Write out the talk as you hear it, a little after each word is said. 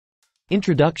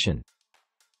Introduction.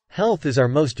 Health is our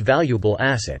most valuable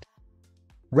asset.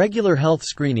 Regular health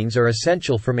screenings are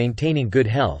essential for maintaining good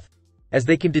health, as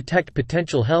they can detect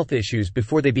potential health issues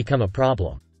before they become a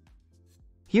problem.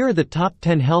 Here are the top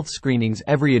 10 health screenings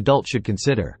every adult should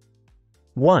consider.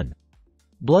 1.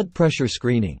 Blood pressure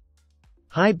screening.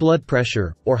 High blood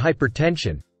pressure, or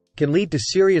hypertension, can lead to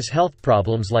serious health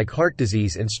problems like heart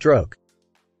disease and stroke.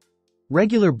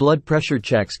 Regular blood pressure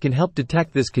checks can help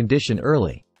detect this condition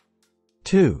early.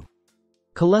 2.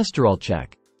 Cholesterol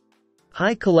check.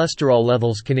 High cholesterol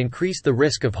levels can increase the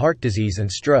risk of heart disease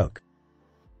and stroke.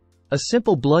 A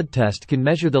simple blood test can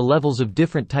measure the levels of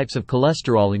different types of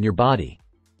cholesterol in your body.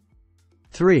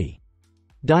 3.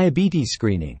 Diabetes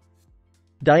screening.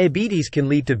 Diabetes can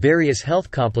lead to various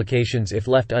health complications if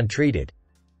left untreated.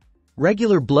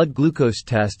 Regular blood glucose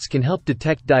tests can help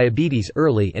detect diabetes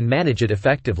early and manage it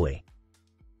effectively.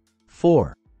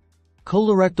 4.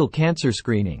 Colorectal cancer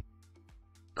screening.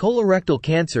 Colorectal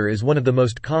cancer is one of the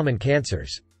most common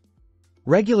cancers.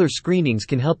 Regular screenings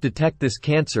can help detect this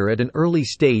cancer at an early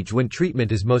stage when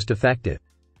treatment is most effective.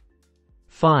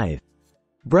 5.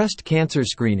 Breast cancer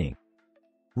screening.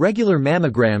 Regular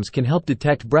mammograms can help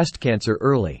detect breast cancer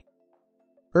early.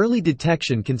 Early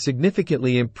detection can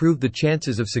significantly improve the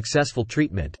chances of successful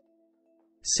treatment.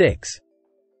 6.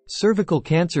 Cervical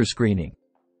cancer screening.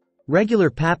 Regular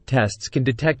Pap tests can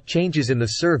detect changes in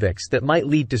the cervix that might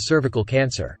lead to cervical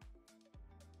cancer.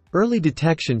 Early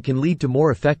detection can lead to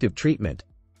more effective treatment.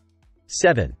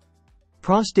 7.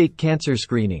 Prostate cancer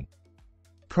screening.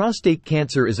 Prostate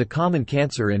cancer is a common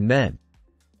cancer in men.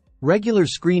 Regular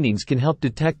screenings can help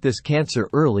detect this cancer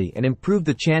early and improve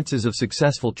the chances of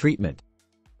successful treatment.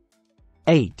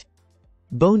 8.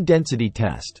 Bone density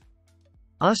test.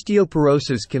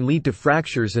 Osteoporosis can lead to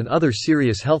fractures and other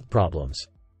serious health problems.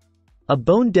 A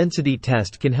bone density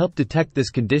test can help detect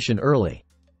this condition early.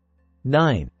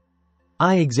 9.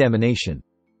 Eye examination.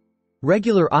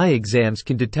 Regular eye exams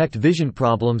can detect vision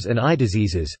problems and eye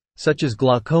diseases, such as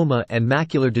glaucoma and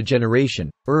macular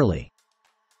degeneration, early.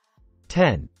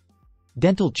 10.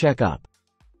 Dental checkup.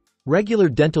 Regular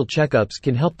dental checkups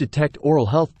can help detect oral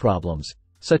health problems,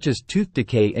 such as tooth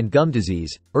decay and gum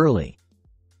disease, early.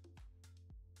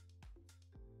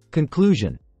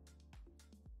 Conclusion.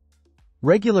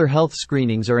 Regular health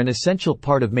screenings are an essential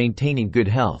part of maintaining good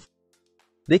health.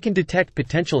 They can detect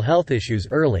potential health issues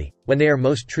early, when they are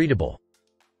most treatable.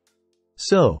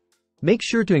 So, make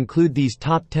sure to include these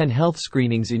top 10 health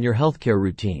screenings in your healthcare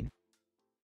routine.